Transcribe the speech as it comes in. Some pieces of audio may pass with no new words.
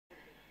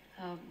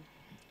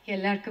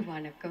எல்லாருக்கும்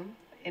வணக்கம்.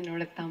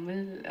 என்னோட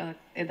தமிழ்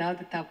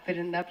ஏதாவது தப்பு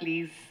இருந்தால்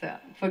ப்ளீஸ்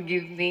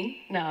forgive me.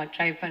 நான்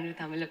ட்ரை பண்ணுறேன்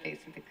தமிழில்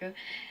பேசுறதுக்கு.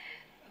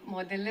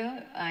 முதல்ல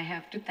I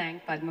have to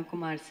thank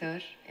Padmakumar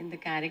sir இந்த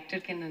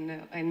கேரக்டருக்கு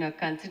என்னை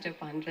கன்சிடர்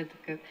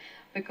பண்ணுறதுக்கு.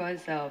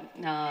 பிகாஸ்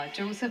நான்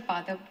ஜோசப்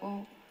பார்த்தப்போ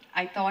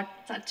I thought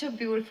such a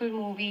beautiful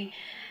movie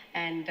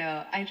and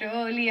I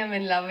really am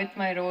in love with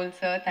my role,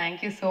 sir. Thank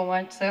you so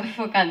much, sir,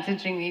 for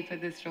considering me for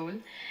this role.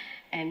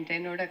 And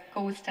என்னோட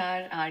co-star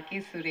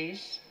R.K.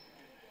 Suresh.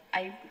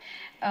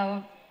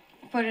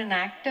 For an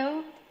actor,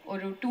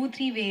 ஒரு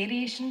 2-3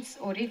 variations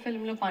ஒரே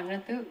ஃபிலிமில்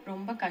பண்ணுறது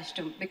ரொம்ப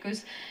கஷ்டம். Because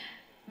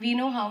we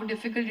know how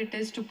difficult it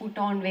is to put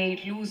on weight,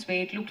 lose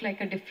weight, look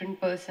like a different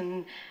person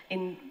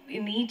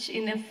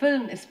in a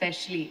film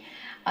especially.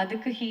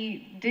 Adukku he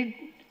did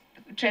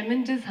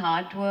tremendous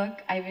hard work.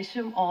 I wish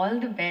him all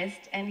the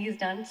best and he's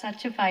done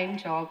such a fine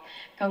job.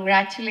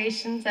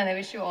 Congratulations and I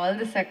wish you all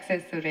the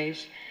success,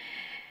 Suresh.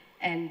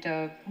 And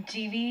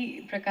GV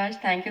Prakash,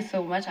 thank you so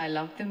much. I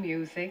love the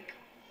music.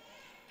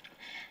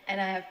 And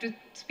I have to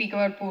speak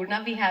about Purna.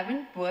 We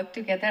haven't worked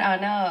together.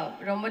 Ana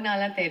romba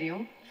nala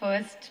theriyum.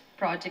 First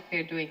project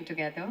we're doing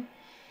together.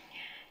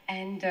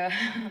 And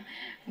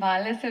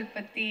Bala sir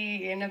patti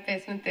enna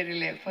pesnu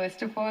theriyala.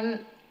 First of all,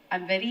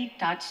 I'm very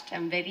touched.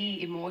 I'm very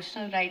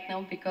emotional right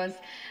now because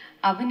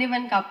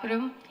Abhinivan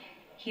Kappuram,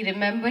 he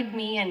remembered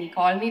me and he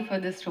called me for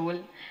this role.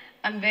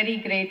 I'm very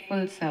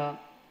grateful, sir.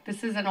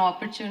 This is an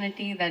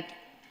opportunity that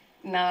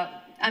now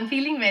I'm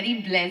feeling very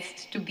blessed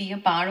to be a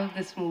part of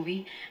this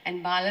movie. And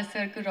Bala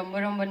sir ku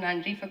romba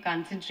nandri for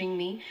considering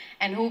me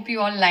and hope you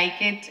all like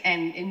it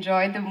and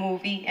enjoy the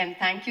movie. And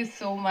thank you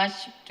so much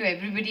to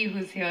everybody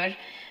who's here.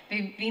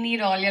 We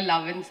need all your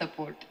love and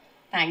support.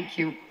 Thank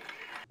you.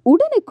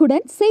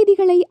 உடனுக்குடன்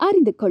செய்திகளை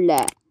அறிந்து கொள்ள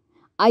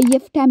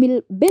IF Tamil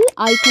bell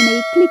ஐகானை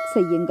click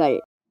செய்யுங்கள்.